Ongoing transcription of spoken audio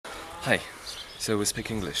Hi, so we speak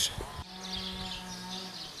English.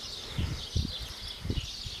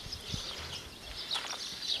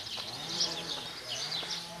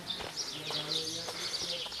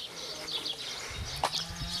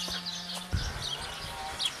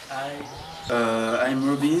 I'm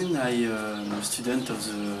Robin. I'm a student of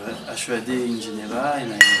the HEAD in Geneva,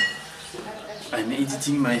 and I'm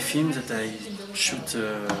editing my film that I shoot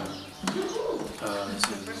the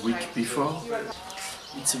week before.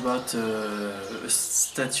 It's about a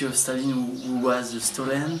statue of Stalin who was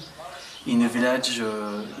stolen in a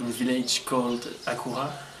village called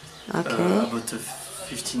Akura, about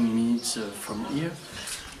 15 minutes from here.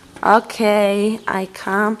 Okay, I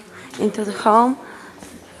come into the home.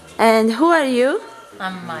 And who are you?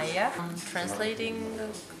 I'm Maya. I'm translating,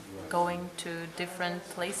 going to different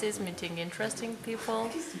places, meeting interesting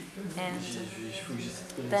people, and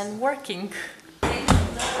then working.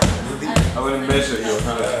 I will measure you.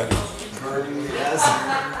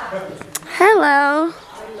 Hello.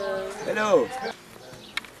 Hello.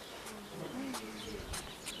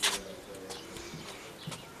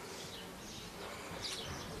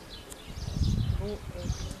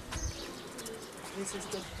 This is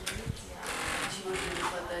the...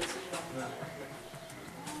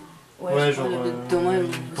 Ouais, genre,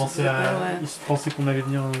 ils pensaient qu'on allait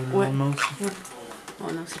venir le lendemain aussi. Ouais.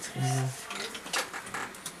 Oh non, c'est triste.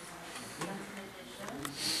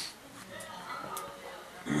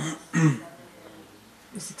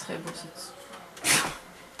 Mais c'est très beau, ça.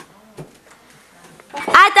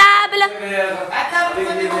 À table.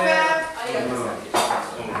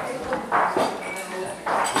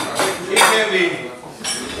 Kisiskhevi.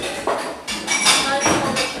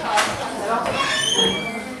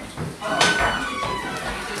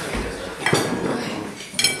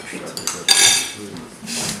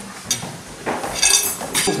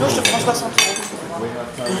 Non, je te prends 60 €.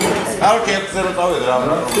 Ah ok, c'est le drame.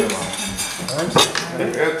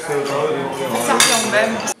 Ça revient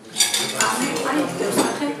même.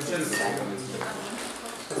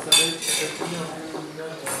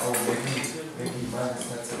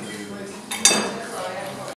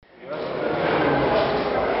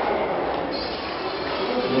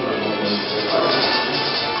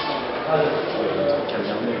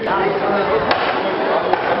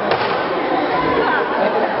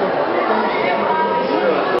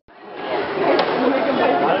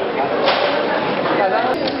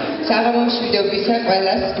 საღამომშვიდობისა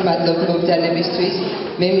ყველას მადლობა მობრძანებისთვის.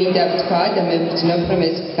 მე მინდა ვთქვა და მე ვგრძნობ, რომ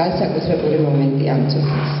ეს განსაკუთრებული მომენტი ამ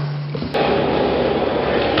წუთის.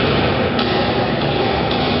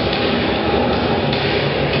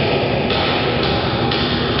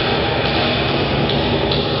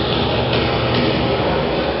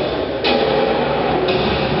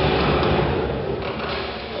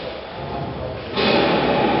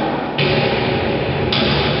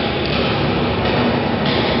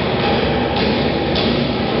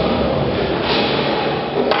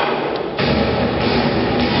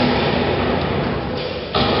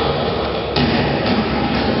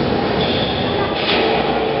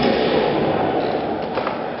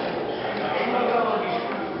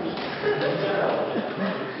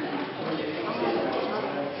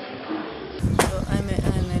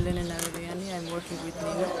 With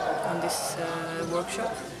Nino on this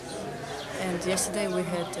workshop, and yesterday we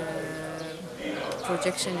had a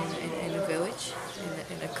projection in a village,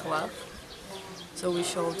 in a club, so we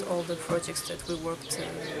showed all the projects that we worked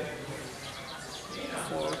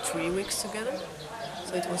for 3 weeks together,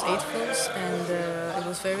 so it was 8 films, and it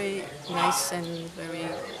was very nice and very,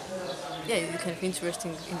 kind of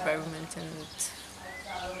interesting environment and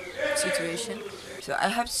situation. So I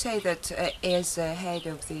have to say that as head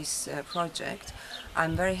of this project,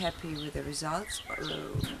 I'm very happy with the results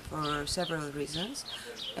for several reasons.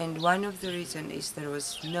 And one of the reasons is there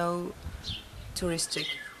was no touristic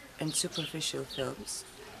and superficial films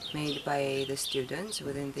made by the students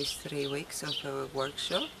within these 3 weeks of a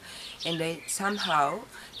workshop. And somehow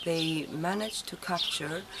they managed to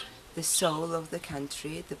capture the soul of the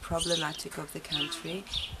country, the problematic of the country,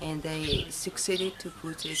 and they succeeded to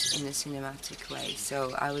put it in a cinematic way.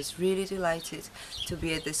 So I was really delighted to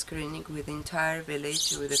be at the screening with the entire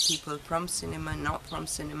village, with the people from cinema, not from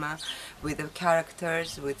cinema, with the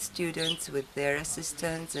characters, with students, with their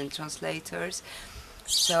assistants and translators.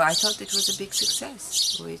 So I thought it was a big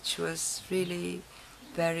success, which was really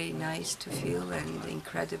very nice to feel and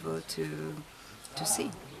incredible to see.